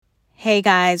Hey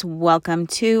guys, welcome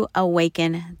to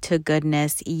Awaken to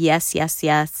Goodness. Yes, yes,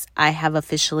 yes, I have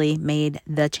officially made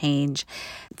the change.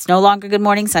 It's no longer Good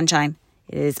Morning Sunshine.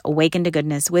 It is Awaken to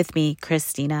Goodness with me,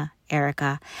 Christina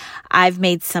Erica. I've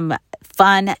made some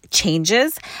fun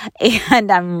changes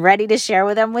and I'm ready to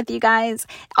share them with you guys.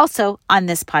 Also, on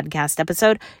this podcast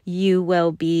episode, you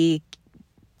will be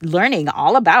learning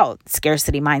all about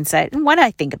scarcity mindset and what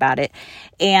I think about it,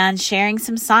 and sharing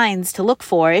some signs to look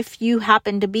for if you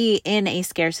happen to be in a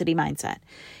scarcity mindset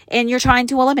and you're trying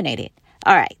to eliminate it.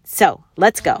 All right, so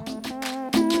let's go.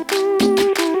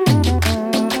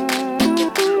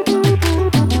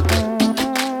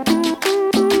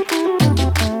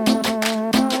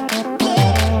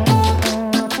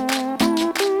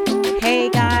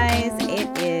 Hey guys,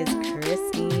 it is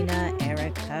Christina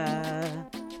Erica.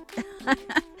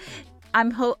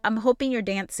 I'm hoping you're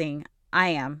dancing. I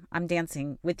am. I'm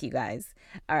dancing with you guys.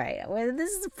 All right. Well,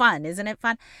 this is fun, isn't it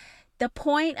fun? The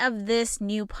point of this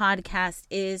new podcast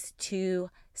is to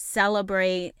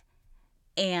celebrate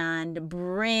and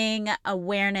bring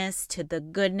awareness to the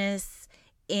goodness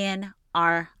in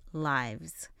our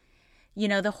lives. You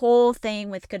know, the whole thing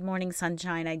with Good Morning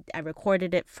Sunshine, I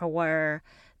recorded it for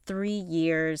 3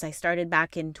 years. I started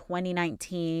back in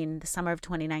 2019, the summer of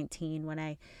 2019, when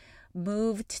I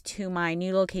moved to my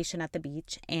new location at the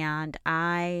beach, and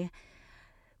I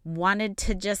wanted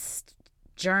to just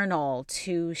journal,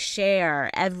 to share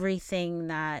everything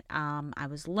that I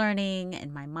was learning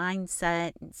in my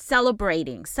mindset,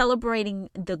 celebrating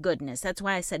the goodness. That's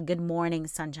why I said Good Morning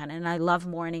Sunshine, and I love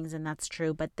mornings, and that's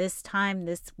true. But this time,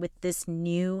 with this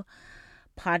new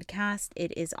podcast,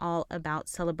 it is all about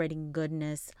celebrating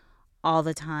goodness all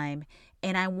the time,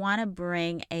 and I want to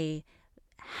bring a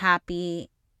happy,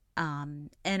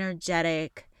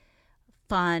 energetic,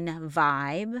 fun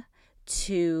vibe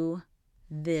to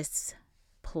this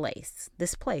podcast.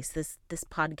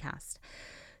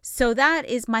 So that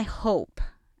is my hope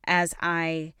as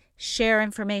I share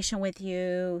information with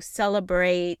you,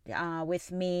 celebrate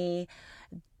with me,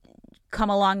 come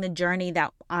along the journey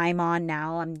that I'm on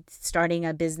now. I'm starting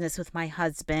a business with my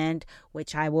husband,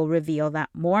 which I will reveal that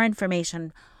more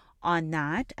information on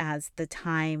that as the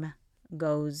time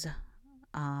goes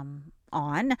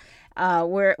on.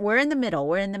 We're in the middle.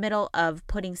 We're in the middle of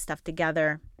putting stuff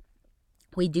together.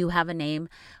 We do have a name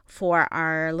for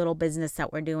our little business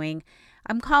that we're doing.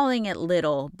 I'm calling it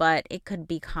little, but it could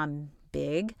become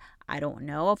big. I don't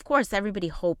know. Of course, everybody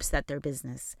hopes that their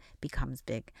business becomes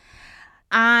big.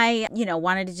 I,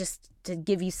 wanted to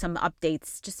give you some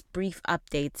updates, just brief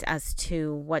updates as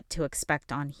to what to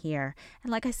expect on here. And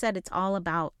like I said, it's all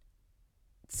about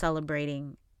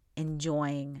celebrating,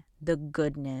 enjoying the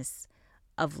goodness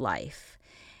of life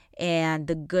and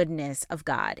the goodness of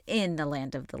God in the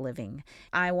land of the living.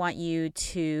 I want you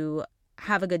to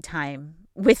have a good time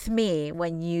with me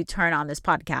when you turn on this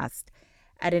podcast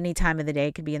at any time of the day.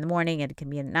 It could be in the morning, it can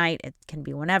be at night, it can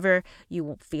be whenever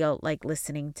you feel like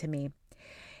listening to me.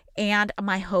 And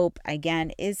my hope,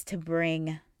 again, is to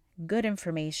bring good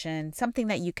information, something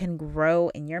that you can grow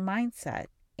in your mindset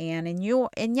and in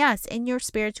your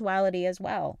spirituality as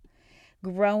well.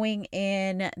 Growing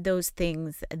in those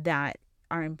things that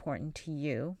are important to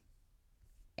you.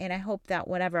 And I hope that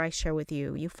whatever I share with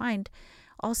you, you find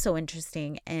also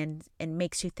interesting and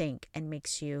makes you think and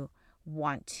makes you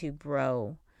want to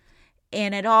grow.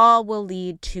 And it all will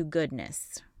lead to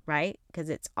goodness, right? Because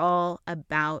it's all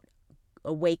about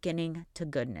awakening to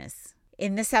goodness.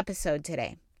 In this episode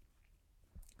today,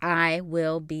 I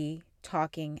will be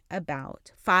talking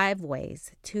about 5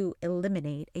 ways to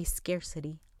eliminate a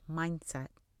scarcity mindset.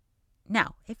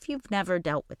 Now, if you've never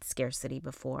dealt with scarcity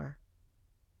before,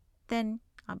 then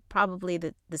probably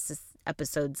this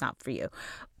episode's not for you.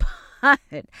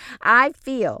 But I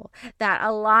feel that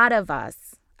a lot of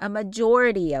us, a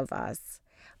majority of us,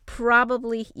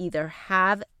 probably either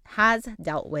has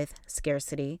dealt with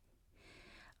scarcity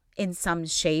in some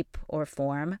shape or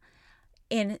form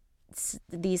in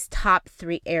these top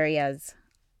 3 areas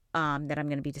that I'm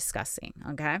going to be discussing,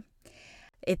 okay?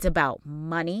 It's about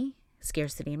money,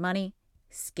 scarcity in money,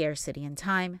 scarcity in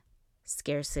time,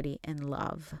 scarcity in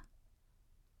love,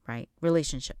 right?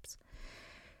 Relationships.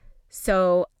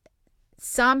 So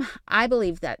I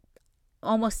believe that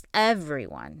almost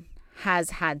everyone has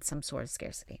had some sort of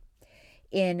scarcity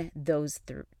in those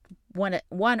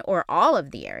one or all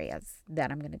of the areas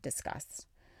that I'm going to discuss.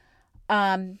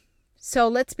 So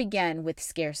let's begin with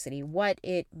scarcity, what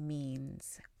it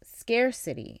means.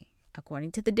 Scarcity,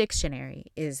 according to the dictionary,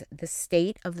 is the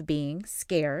state of being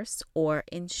scarce or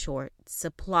in short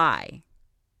supply.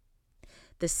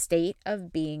 The state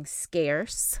of being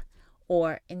scarce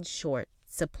or in short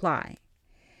supply.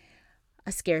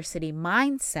 A scarcity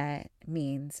mindset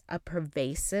means a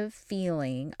pervasive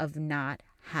feeling of not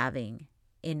having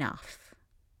enough.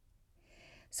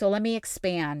 So let me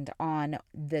expand on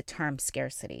the term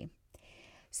scarcity.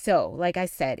 So, like I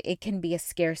said, it can be a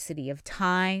scarcity of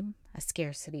time, a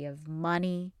scarcity of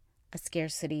money, a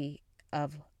scarcity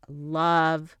of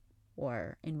love,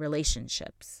 or in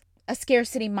relationships. A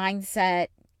scarcity mindset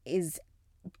is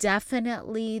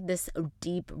definitely this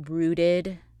deep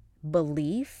rooted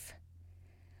belief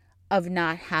of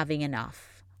not having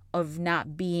enough, of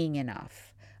not being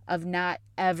enough, of not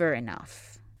ever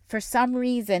enough. For some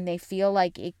reason, they feel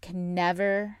like it can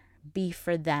never be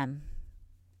for them.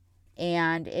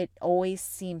 And it always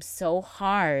seems so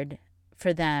hard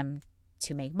for them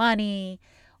to make money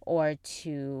or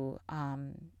to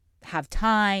have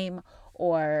time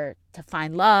or to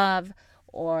find love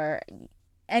or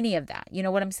any of that. You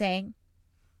know what I'm saying?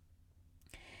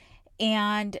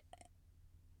 And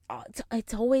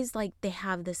it's always like they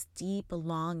have this deep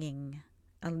longing,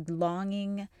 a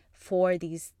longing for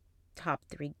these top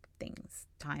three things: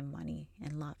 time, money,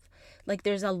 and love. Like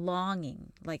there's a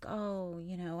longing, like, oh,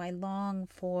 I long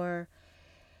for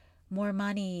more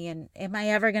money, and am I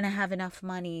ever going to have enough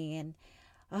money? And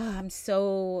oh, I'm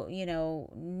so,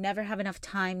 never have enough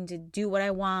time to do what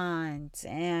I want.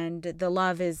 And the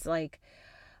love is like,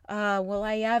 will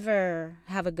I ever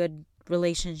have a good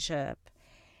relationship?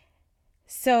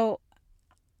 So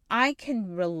I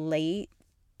can relate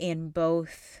in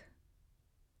both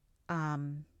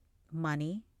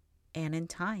money and in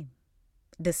time,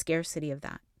 the scarcity of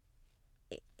that.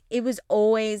 It was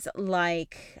always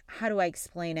like, how do I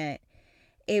explain it?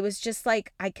 It was just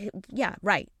like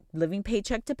living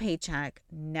paycheck to paycheck,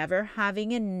 never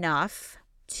having enough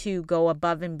to go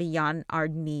above and beyond our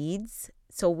needs.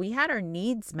 So we had our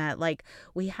needs met, like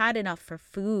we had enough for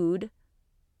food,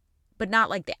 but not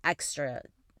like the extra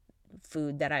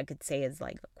food that I could say is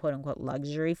like quote unquote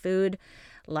luxury food.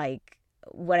 Like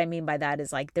what I mean by that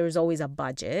is like there was always a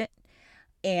budget,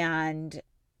 and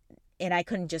I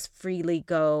couldn't just freely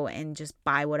go and just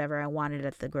buy whatever I wanted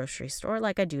at the grocery store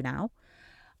like I do now.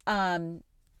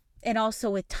 And also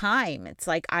with time, it's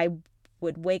like I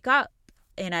would wake up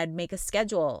and I'd make a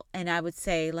schedule and I would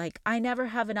say like, I never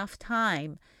have enough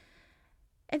time.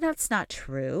 And that's not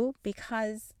true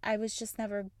because I was just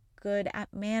never good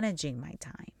at managing my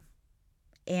time.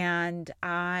 And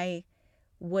I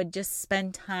would just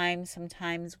spend time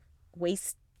sometimes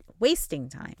wasting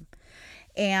time.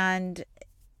 And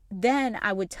then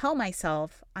I would tell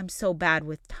myself, I'm so bad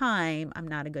with time. I'm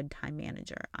not a good time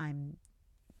manager. I'm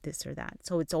this or that.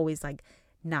 So it's always like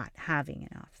not having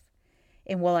enough.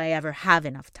 And will I ever have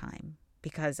enough time?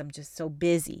 Because I'm just so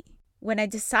busy. When I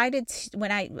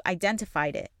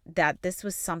identified it, that this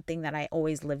was something that I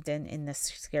always lived in the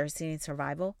scarcity and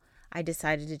survival, I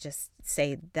decided to just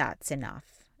say that's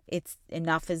enough. It's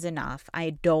enough is enough.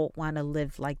 I don't want to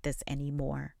live like this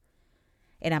anymore.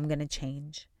 And I'm going to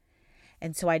change.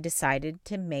 And so I decided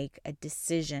to make a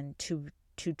decision to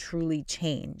truly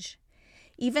change.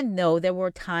 Even though there were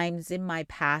times in my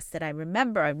past that I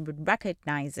remember, I would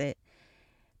recognize it.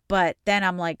 But then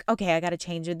I'm like, okay, I got to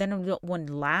change it. Then it wouldn't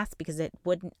last because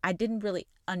I didn't really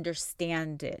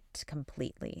understand it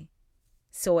completely.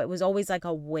 So it was always like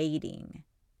a waiting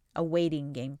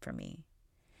game for me.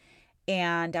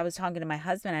 And I was talking to my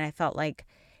husband and I felt like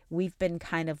we've been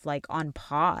kind of like on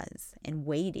pause and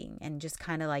waiting and just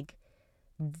kind of like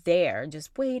there,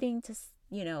 just waiting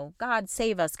to, God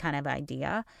save us kind of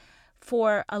idea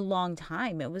for a long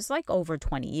time. It was like over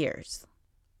 20 years.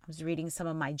 I was reading some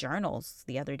of my journals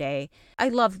the other day. I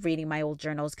love reading my old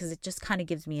journals because it just kind of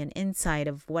gives me an insight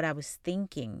of what I was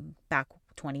thinking back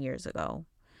 20 years ago.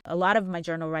 A lot of my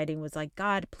journal writing was like,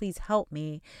 God, please help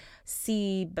me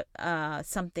see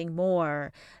something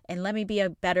more and let me be a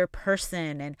better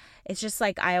person. And it's just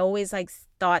like I always like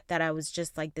thought that I was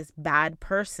just like this bad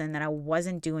person, that I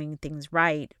wasn't doing things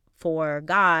right for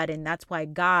God. And that's why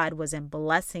God wasn't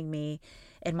blessing me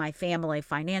and my family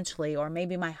financially, or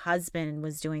maybe my husband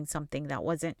was doing something that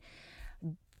wasn't,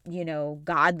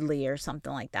 godly or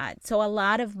something like that. So a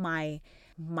lot of my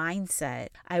mindset,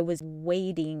 I was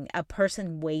waiting, a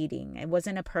person waiting. It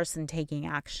wasn't a person taking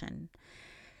action.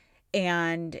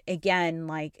 And again,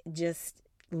 like just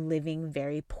living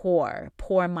very poor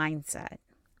mindset.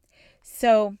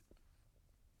 So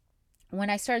when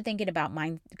I started thinking about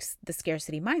the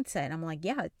scarcity mindset, I'm like,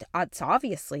 yeah, it's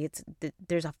obviously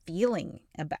there's a feeling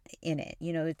in it.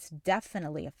 It's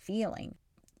definitely a feeling.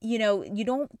 You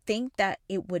don't think that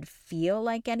it would feel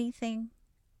like anything,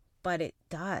 but it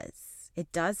does.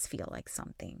 It does feel like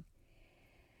something.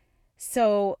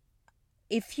 So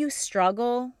if you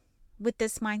struggle with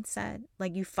this mindset,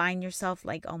 like you find yourself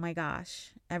like, oh my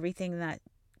gosh, everything that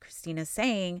Christina's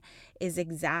saying is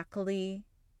exactly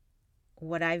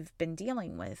what I've been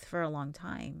dealing with for a long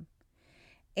time.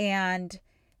 And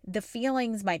the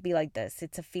feelings might be like this.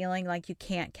 It's a feeling like you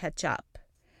can't catch up.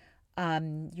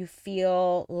 You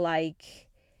feel like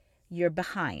you're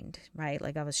behind, right?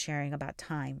 Like I was sharing about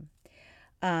time,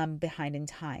 behind in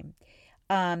time.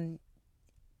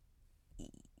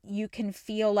 You can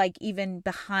feel like even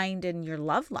behind in your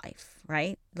love life,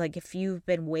 right? Like if you've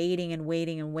been waiting and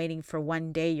waiting and waiting for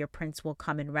one day your prince will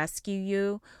come and rescue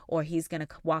you, or he's going to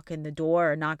walk in the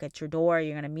door or knock at your door,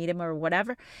 you're going to meet him or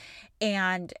whatever.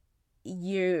 And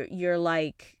you're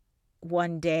like,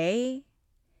 one day,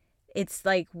 it's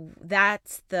like,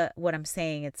 that's what I'm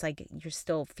saying. It's like you're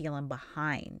still feeling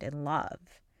behind in love.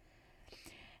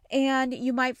 And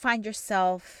you might find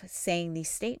yourself saying these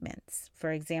statements.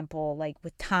 For example, like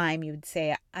with time, you would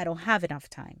say, I don't have enough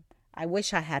time. I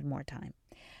wish I had more time.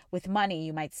 With money,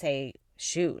 you might say,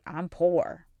 shoot, I'm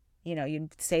poor.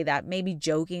 You'd say that maybe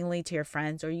jokingly to your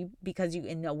friends, or because you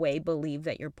in a way believe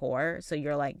that you're poor. So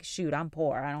you're like, shoot, I'm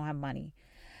poor. I don't have money.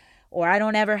 Or I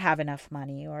don't ever have enough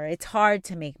money. Or it's hard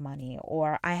to make money.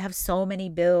 Or I have so many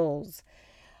bills.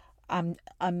 I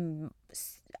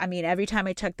mean, every time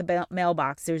I check the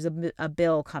mailbox, there's a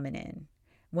bill coming in.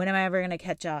 When am I ever going to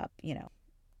catch up?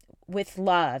 With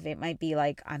love, it might be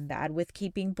like, I'm bad with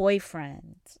keeping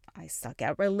boyfriends. I suck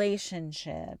at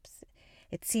relationships.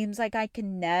 It seems like I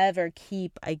can never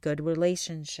keep a good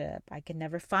relationship. I can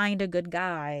never find a good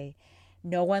guy.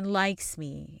 No one likes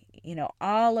me.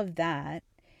 All of that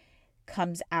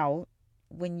comes out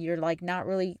when you're like not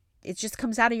really, it just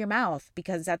comes out of your mouth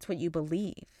because that's what you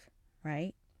believe,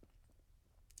 right?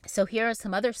 So here are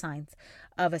some other signs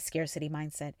of a scarcity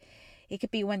mindset. It could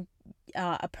be when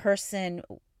a person,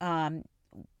 they'll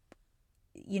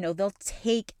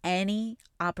take any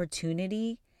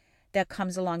opportunity that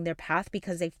comes along their path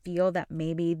because they feel that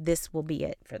maybe this will be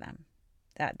it for them.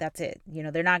 That's it.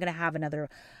 They're not going to have another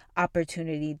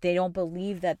opportunity. They don't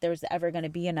believe that there's ever going to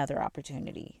be another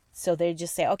opportunity. So they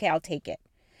just say, okay, I'll take it.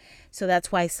 So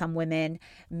that's why some women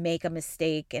make a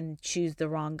mistake and choose the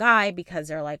wrong guy because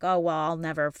they're like, oh, well, I'll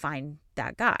never find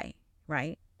that guy,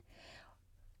 right?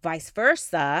 Vice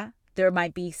versa, there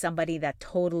might be somebody that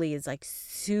totally is like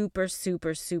super,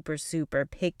 super, super, super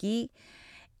picky,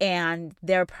 and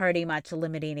they're pretty much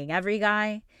eliminating every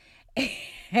guy.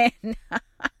 And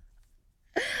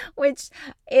which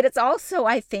it is also,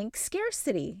 I think,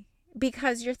 scarcity,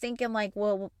 because you're thinking like,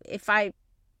 well, if I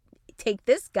take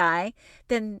this guy,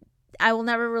 then I will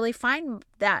never really find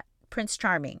that Prince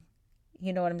Charming.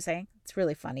 You know what I'm saying? It's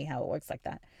really funny how it works like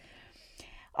that.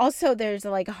 Also, there's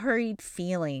like a hurried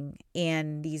feeling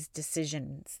in these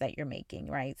decisions that you're making,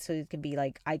 right? So it can be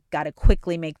like, I got to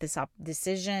quickly make this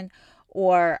decision,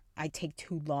 or I take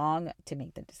too long to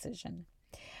make the decision.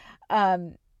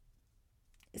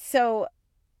 So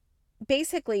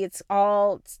basically, it's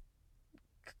all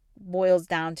boils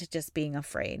down to just being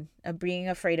afraid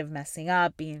of messing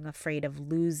up, being afraid of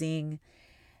losing.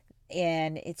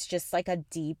 And it's just like a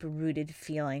deep rooted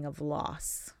feeling of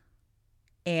loss.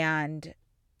 And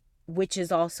which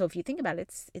is also, if you think about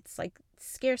it, it's like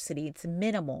scarcity. It's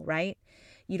minimal, right?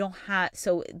 You don't have,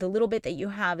 so the little bit that you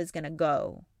have is going to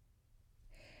go.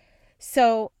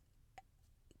 So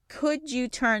could you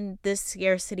turn this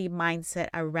scarcity mindset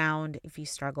around if you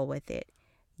struggle with it?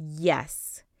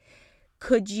 Yes.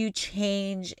 Could you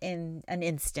change in an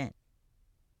instant?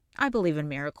 I believe in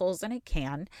miracles, and it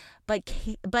can, but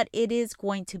it is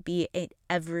going to be an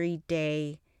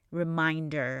everyday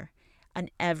reminder, an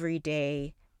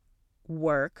everyday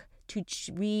work to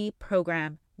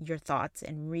reprogram your thoughts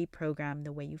and reprogram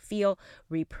the way you feel,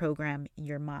 reprogram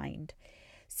your mind.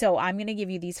 So I'm going to give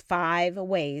you these 5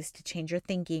 ways to change your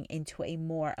thinking into a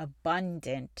more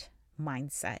abundant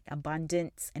mindset.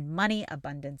 Abundance in money,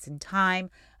 abundance in time,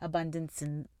 abundance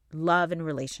in love and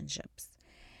relationships.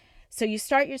 So you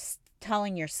start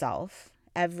telling yourself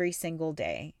every single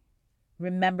day,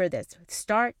 remember this,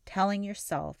 start telling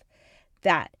yourself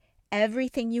that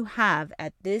everything you have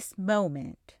at this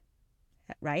moment,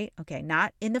 right? Okay,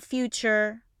 not in the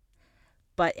future,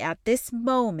 but at this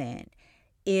moment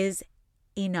is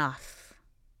enough.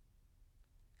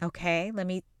 Okay, let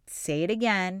me say it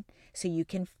again so you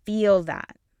can feel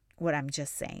that, what I'm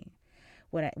just saying,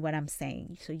 what I'm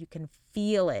saying, so you can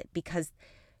feel it, because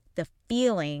the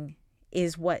feeling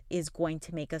is what is going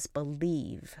to make us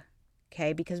believe,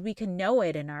 okay? Because we can know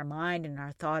it in our mind and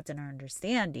our thoughts and our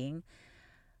understanding,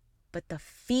 but the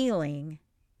feeling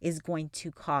is going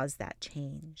to cause that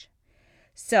change.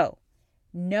 So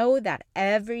Know that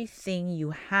everything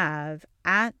you have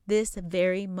at this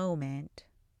very moment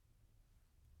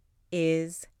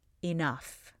is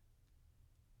enough.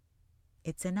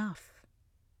 It's enough.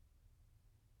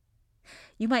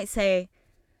 You might say,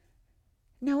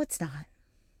 no, it's not,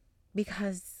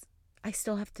 because I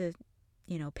still have to,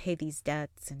 pay these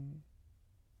debts and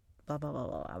blah, blah, blah,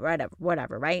 blah,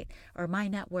 whatever, right? Or my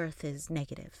net worth is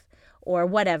negative, or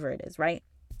whatever it is, right?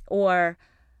 Or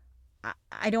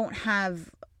I don't have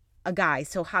a guy,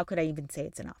 so how could I even say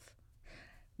it's enough?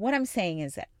 What I'm saying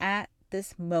is that at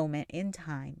this moment in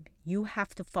time, you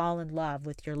have to fall in love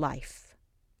with your life.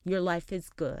 Your life is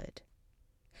good.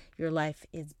 Your life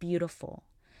is beautiful,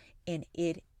 and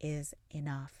it is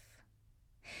enough.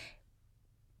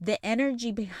 The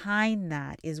energy behind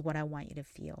that is what I want you to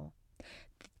feel.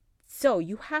 So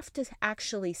you have to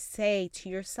actually say to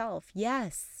yourself,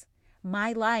 yes,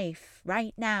 my life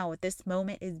right now at this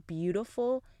moment is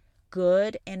beautiful,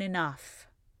 good, and enough.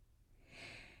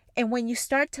 And when you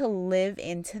start to live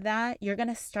into that, you're going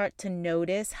to start to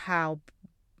notice how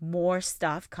more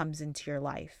stuff comes into your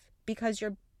life, because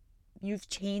you've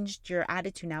changed your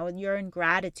attitude now, and you're in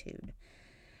gratitude.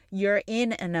 You're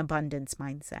in an abundance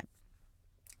mindset.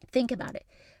 Think about it.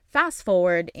 Fast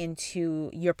forward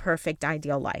into your perfect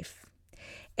ideal life,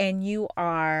 and you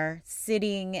are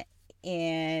sitting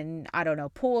in, I don't know,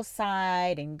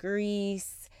 poolside in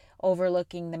Greece,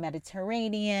 overlooking the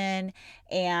Mediterranean,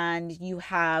 and you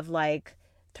have like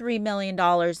 $3 million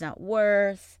net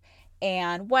worth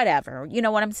and whatever. You know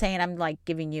what I'm saying? I'm like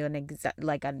giving you an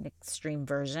extreme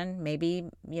version. Maybe,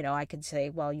 I could say,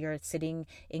 well, you're sitting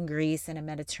in Greece in a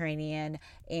Mediterranean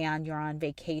and you're on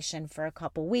vacation for a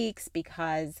couple weeks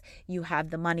because you have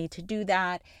the money to do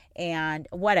that and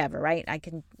whatever, right?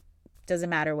 Doesn't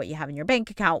matter what you have in your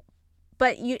bank account,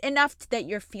 but enough that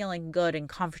you're feeling good and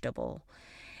comfortable,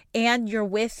 and you're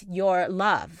with your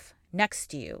love next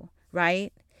to you,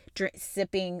 right?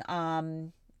 Sipping,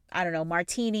 I don't know,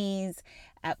 martinis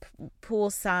at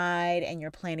poolside, and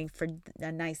you're planning for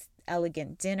a nice,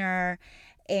 elegant dinner,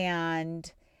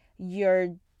 and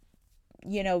you're,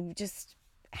 just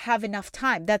have enough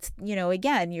time. That's,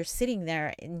 again, you're sitting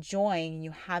there enjoying, and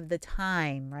you have the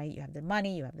time, right? You have the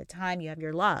money, you have the time, you have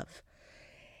your love.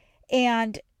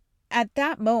 And at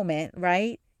that moment,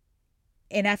 right?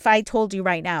 And if I told you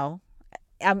right now,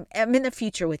 I'm in the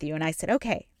future with you, and I said,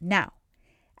 okay, now,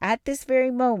 at this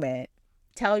very moment,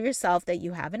 tell yourself that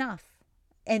you have enough.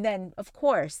 And then, of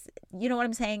course, you know what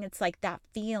I'm saying? It's like that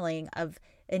feeling of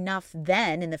enough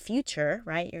then in the future,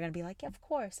 right? You're going to be like, yeah, of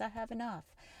course, I have enough.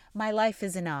 My life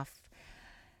is enough.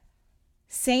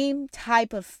 Same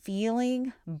type of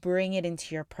feeling, bring it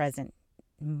into your present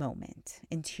moment,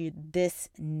 into this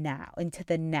now, into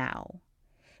the now,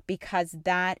 because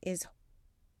that is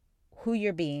who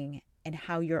you're being and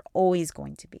how you're always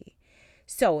going to be.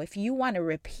 So if you want to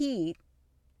repeat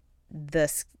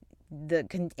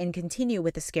and continue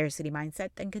with the scarcity mindset,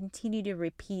 then continue to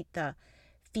repeat the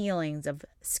feelings of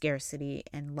scarcity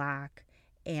and lack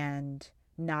and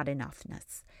not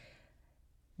enoughness.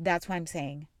 That's why I'm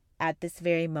saying at this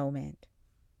very moment,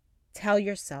 tell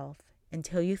yourself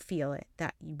until you feel it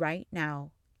that right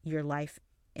now your life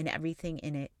and everything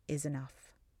in it is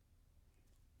enough.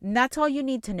 And that's all you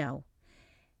need to know.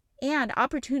 And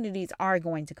opportunities are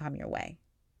going to come your way.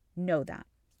 Know that.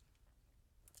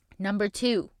 Number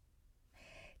 2,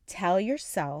 tell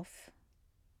yourself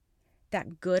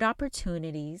that good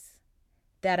opportunities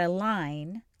that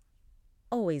align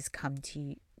always come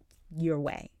to your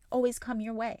way. Always come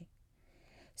your way.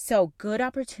 So good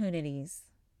opportunities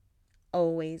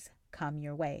always come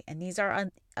your way. And these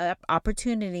are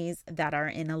opportunities that are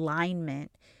in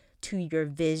alignment to your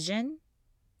vision,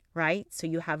 right? So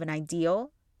you have an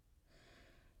ideal,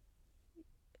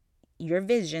 your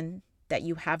vision that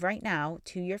you have right now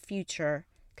to your future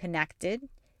connected.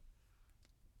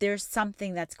 There's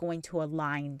something that's going to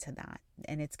align to that,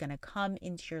 and it's going to come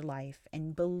into your life,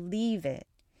 and believe it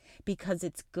because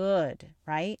it's good,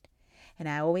 right? And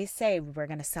I always say we're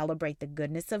going to celebrate the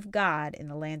goodness of God in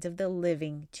the land of the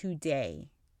living today.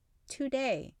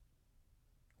 Today.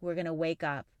 We're going to wake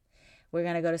up. We're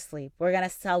going to go to sleep. We're going to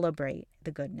celebrate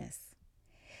the goodness.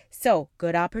 So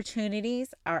good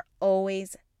opportunities are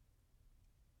always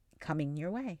coming your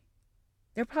way.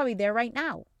 They're probably there right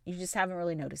now. You just haven't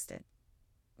really noticed it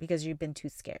because you've been too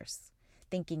scarce,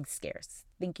 thinking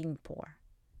poor.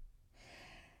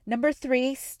 Number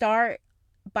 3, start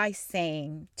by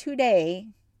saying today,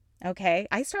 okay,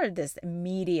 I started this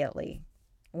immediately.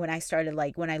 When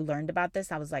I learned about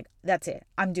this, I was like, that's it.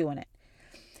 I'm doing it.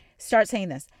 Start saying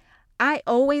this. I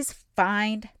always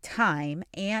find time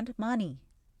and money.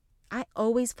 I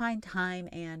always find time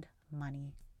and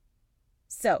money.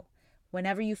 So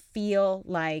whenever you feel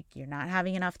like you're not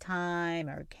having enough time,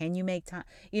 or can you make time,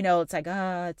 it's like,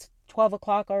 it's 12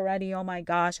 o'clock already. Oh my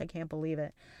gosh, I can't believe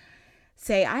it.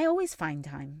 Say, I always find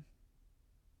time.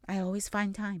 I always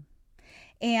find time.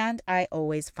 And I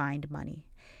always find money.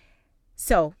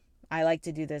 So I like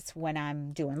to do this when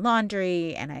I'm doing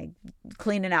laundry and I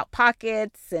cleaning out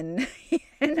pockets, and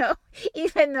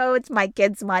even though it's my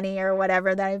kids' money or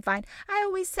whatever that I find, I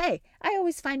always say, I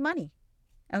always find money.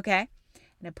 Okay?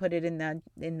 And I put it in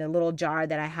the little jar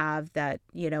that I have that,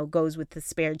 goes with the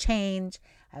spare change.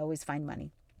 I always find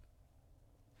money.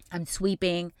 I'm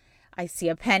sweeping, I see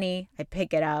a penny, I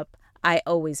pick it up. I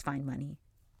always find money.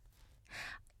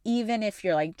 Even if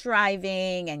you're like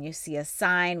driving and you see a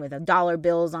sign with dollar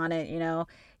bills on it,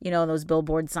 those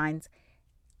billboard signs,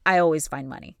 I always find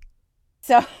money.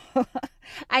 So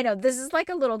I know this is like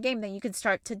a little game that you can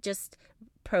start to just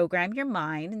program your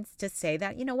mind and to say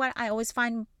that, you know what, I always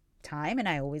find time and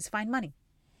I always find money.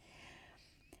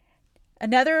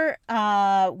 Another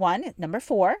one, number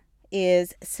 4,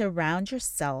 is surround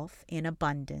yourself in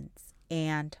abundance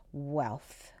and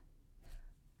wealth.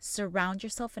 Surround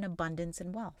yourself in abundance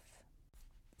and wealth.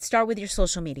 Start with your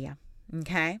social media,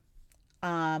 okay?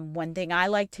 One thing I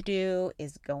like to do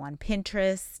is go on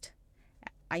Pinterest.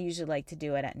 I usually like to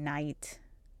do it at night,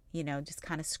 just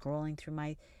kind of scrolling through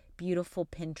my beautiful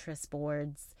Pinterest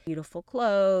boards. Beautiful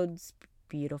clothes,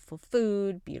 beautiful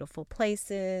food, beautiful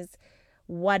places,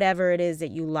 whatever it is that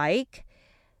you like.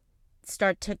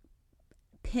 Start to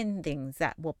pin things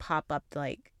that will pop up,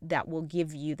 like that will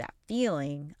give you that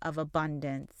feeling of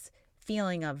abundance,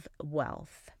 feeling of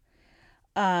wealth.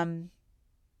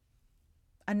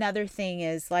 Another thing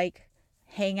is like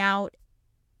hang out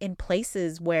in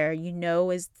places where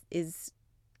is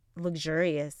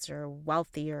luxurious or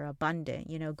wealthy or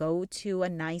abundant. Go to a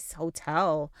nice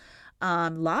hotel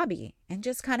lobby and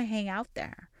just kind of hang out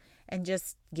there and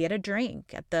just get a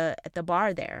drink at the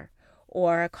bar there,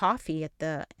 or a coffee at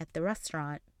the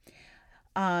restaurant.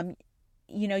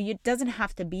 It doesn't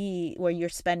have to be where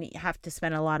have to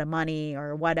spend a lot of money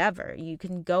or whatever. You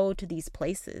can go to these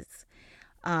places.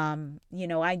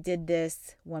 I did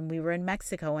this when we were in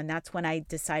Mexico, and that's when I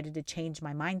decided to change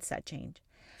my mindset.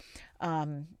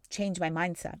 Change my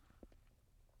mindset.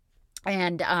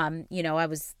 And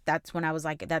that's when I was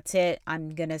like, that's it.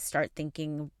 I'm gonna start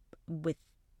thinking with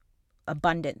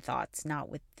abundant thoughts, not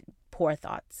with poor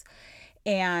thoughts.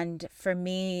 And for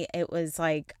me, it was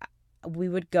like we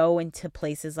would go into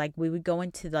places, like we would go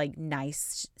into like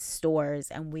nice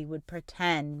stores, and we would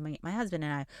pretend, my husband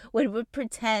and I would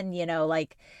pretend,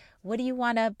 like, what do you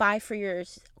want to buy for your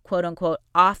quote unquote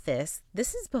office?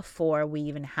 This is before we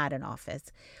even had an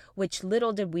office, which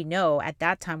little did we know at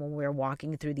that time when we were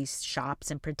walking through these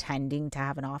shops and pretending to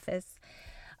have an office.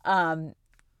 4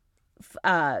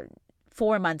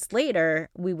 months later,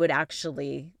 we would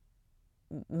actually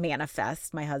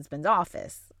manifest my husband's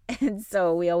office. And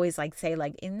so we always say,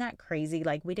 isn't that crazy?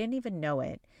 Like, we didn't even know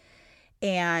it.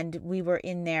 And we were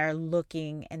in there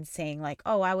looking and saying like,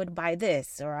 oh, I would buy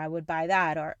this, or I would buy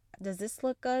that, or does this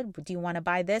look good? Do you want to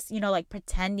buy this?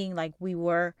 Pretending like we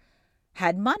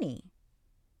had money,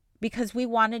 because we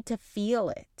wanted to feel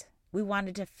it. We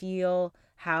wanted to feel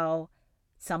how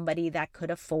somebody that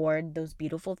could afford those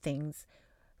beautiful things,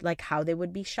 like how they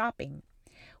would be shopping.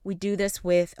 We do this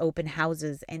with open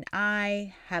houses, and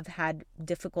I have had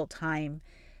difficult time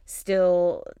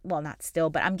still, well, not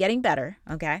still, but I'm getting better,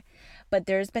 okay? But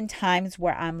there's been times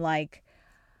where I'm like,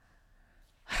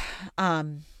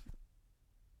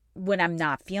 when I'm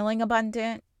not feeling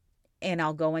abundant, and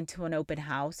I'll go into an open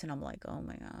house and I'm like, oh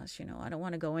my gosh, I don't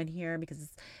want to go in here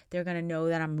because they're going to know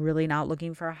that I'm really not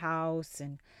looking for a house.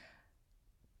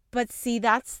 But see,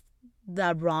 that's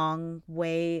the wrong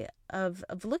way of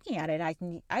looking at it.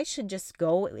 I should just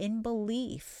go in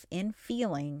belief, in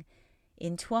feeling,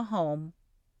 into a home,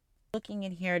 looking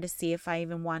in here to see if I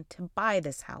even want to buy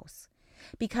this house.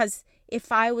 Because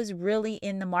if I was really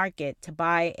in the market to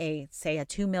buy a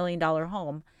 $2 million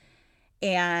home,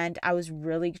 and I was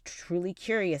really truly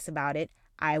curious about it,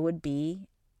 I would be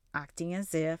acting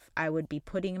as if I would be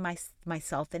putting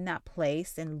myself in that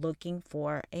place and looking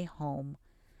for a home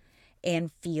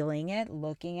and feeling it,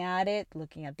 looking at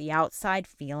the outside,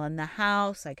 feeling the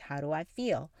house, like, how do I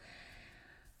feel?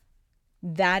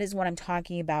 That is what I'm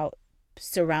talking about,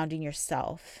 surrounding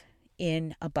yourself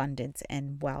in abundance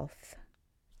and wealth.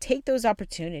 Take those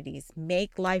opportunities,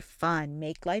 make life fun,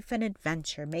 make life an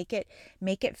adventure, make it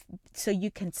so you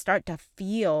can start to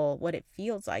feel what it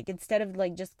feels like, instead of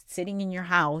just sitting in your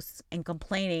house and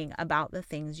complaining about the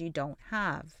things you don't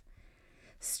have.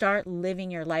 Start living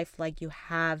your life like you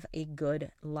have a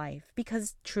good life,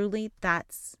 because truly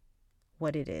that's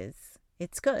what it is.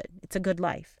 It's good. It's a good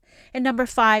life. And number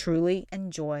 5, truly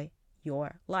enjoy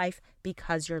your life,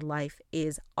 because your life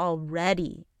is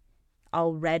already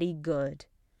good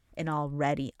and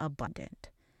already abundant.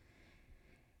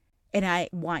 And I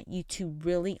want you to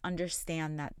really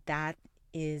understand that that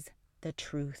is the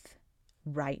truth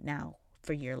right now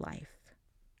for your life.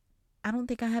 I don't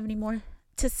think I have any more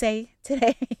to say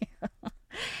today.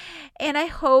 And I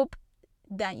hope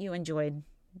that you enjoyed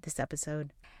this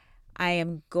episode. I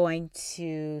am going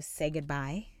to say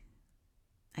goodbye.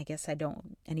 I guess I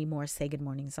don't anymore say good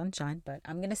morning, sunshine, but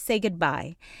I'm going to say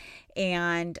goodbye.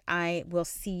 And I will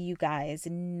see you guys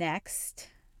next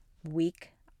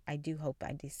week. I do hope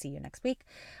I do see you next week.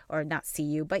 Or not see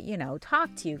you, but,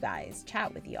 talk to you guys,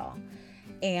 chat with y'all.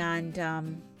 And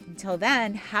until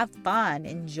then, have fun,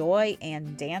 enjoy,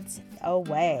 and dance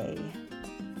away.